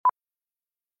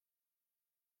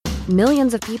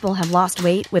Millions of people have lost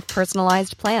weight with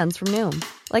personalized plans from Noom.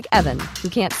 Like Evan, who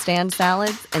can't stand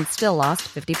salads and still lost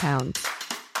 50 pounds.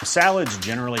 Salads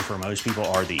generally for most people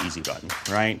are the easy button,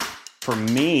 right? For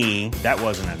me, that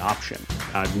wasn't an option.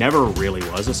 I never really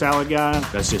was a salad guy.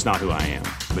 That's just not who I am.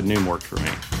 But Noom worked for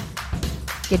me.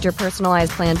 Get your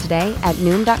personalized plan today at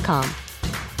Noom.com.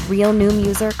 Real Noom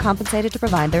user compensated to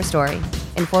provide their story.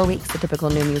 In 4 weeks, the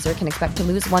typical Noom user can expect to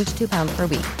lose 1 to 2 pounds per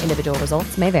week. Individual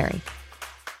results may vary.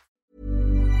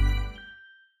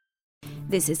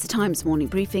 This is the Times morning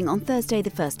briefing on Thursday,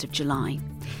 the 1st of July.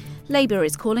 Labour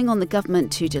is calling on the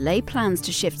government to delay plans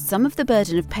to shift some of the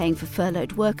burden of paying for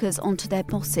furloughed workers onto their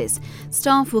bosses.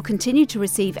 Staff will continue to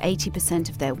receive 80%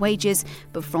 of their wages,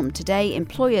 but from today,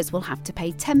 employers will have to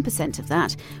pay 10% of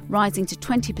that, rising to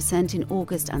 20% in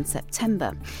August and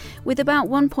September. With about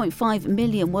 1.5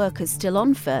 million workers still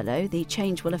on furlough, the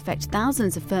change will affect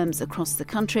thousands of firms across the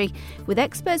country, with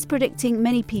experts predicting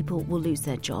many people will lose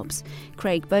their jobs.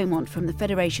 Craig Beaumont from the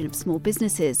Federation of Small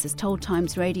Businesses has told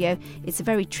Times Radio it's a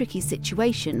very tricky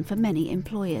situation for many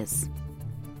employers.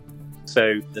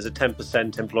 So there's a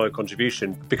 10% employer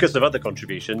contribution because of other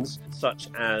contributions, such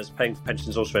as paying for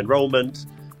pensions, auto enrolment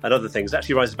and other things. It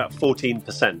actually rises about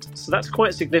 14%. So that's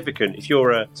quite significant. If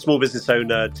you're a small business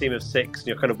owner, team of 6, and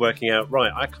you're kind of working out,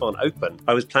 right, I can't open.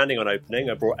 I was planning on opening.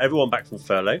 I brought everyone back from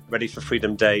furlough, ready for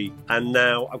Freedom Day. And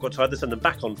now I've got to either send them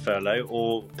back on furlough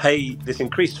or pay this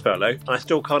increased furlough, and I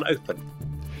still can't open.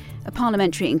 A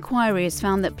parliamentary inquiry has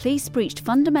found that police breached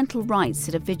fundamental rights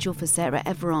at a vigil for Sarah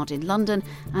Everard in London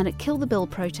and at Kill the Bill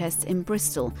protests in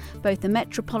Bristol. Both the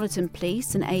Metropolitan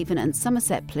Police and Avon and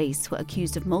Somerset Police were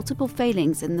accused of multiple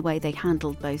failings in the way they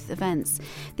handled both events.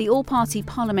 The all-party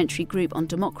parliamentary group on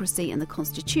democracy and the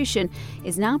Constitution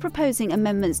is now proposing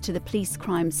amendments to the Police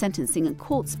Crime Sentencing and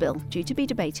Courts Bill, due to be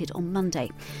debated on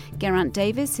Monday. Geraint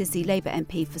Davis is the Labour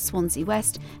MP for Swansea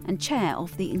West and chair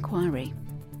of the inquiry.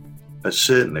 But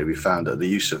certainly we found that the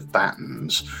use of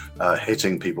batons,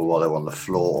 hitting people while they're on the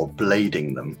floor or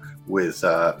blading them with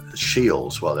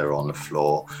shields while they're on the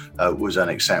floor was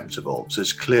unacceptable. So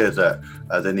it's clear that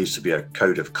there needs to be a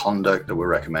code of conduct that we're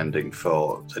recommending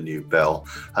for the new bill,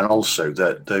 and also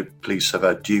that the police have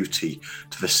a duty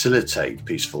to facilitate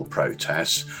peaceful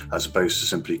protests as opposed to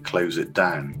simply close it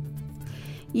down.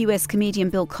 US comedian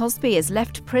Bill Cosby has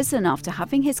left prison after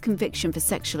having his conviction for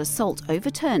sexual assault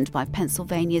overturned by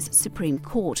Pennsylvania's Supreme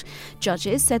Court.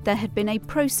 Judges said there had been a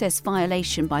process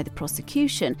violation by the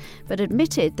prosecution, but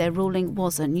admitted their ruling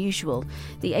was unusual.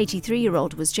 The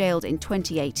 83-year-old was jailed in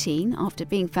 2018 after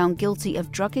being found guilty of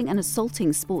drugging and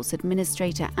assaulting sports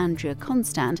administrator Andrea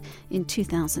Constand in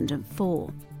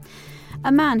 2004.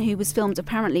 A man who was filmed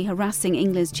apparently harassing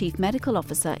England's chief medical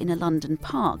officer in a London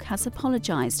park has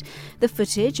apologised. The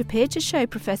footage appeared to show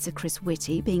Professor Chris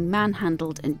Whitty being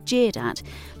manhandled and jeered at.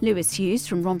 Lewis Hughes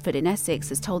from Romford in Essex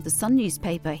has told the Sun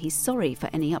newspaper he's sorry for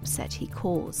any upset he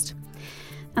caused.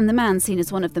 And the man seen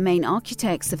as one of the main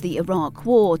architects of the Iraq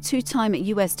War, two-time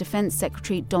US Defense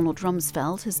Secretary Donald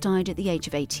Rumsfeld, has died at the age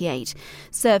of 88.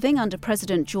 Serving under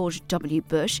President George W.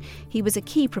 Bush, he was a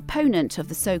key proponent of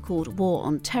the so-called War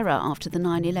on Terror after the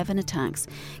 9/11 attacks.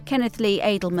 Kenneth Lee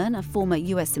Edelman, a former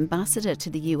US ambassador to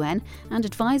the UN and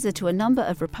advisor to a number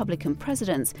of Republican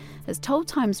presidents, has told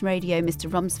Times Radio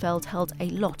Mr. Rumsfeld held a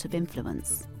lot of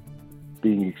influence.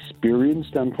 Being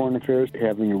experienced on foreign affairs,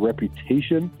 having a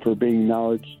reputation for being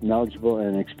knowledgeable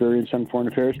and experienced on foreign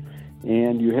affairs.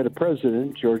 And you had a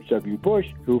president, George W. Bush,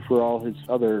 who, for all his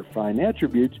other fine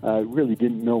attributes, really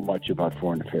didn't know much about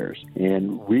foreign affairs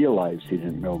and realized he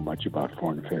didn't know much about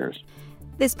foreign affairs.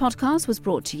 This podcast was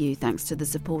brought to you thanks to the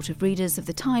support of readers of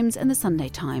The Times and The Sunday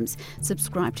Times.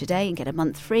 Subscribe today and get a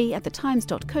month free at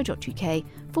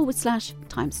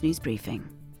thetimes.co.uk/Times News Briefing.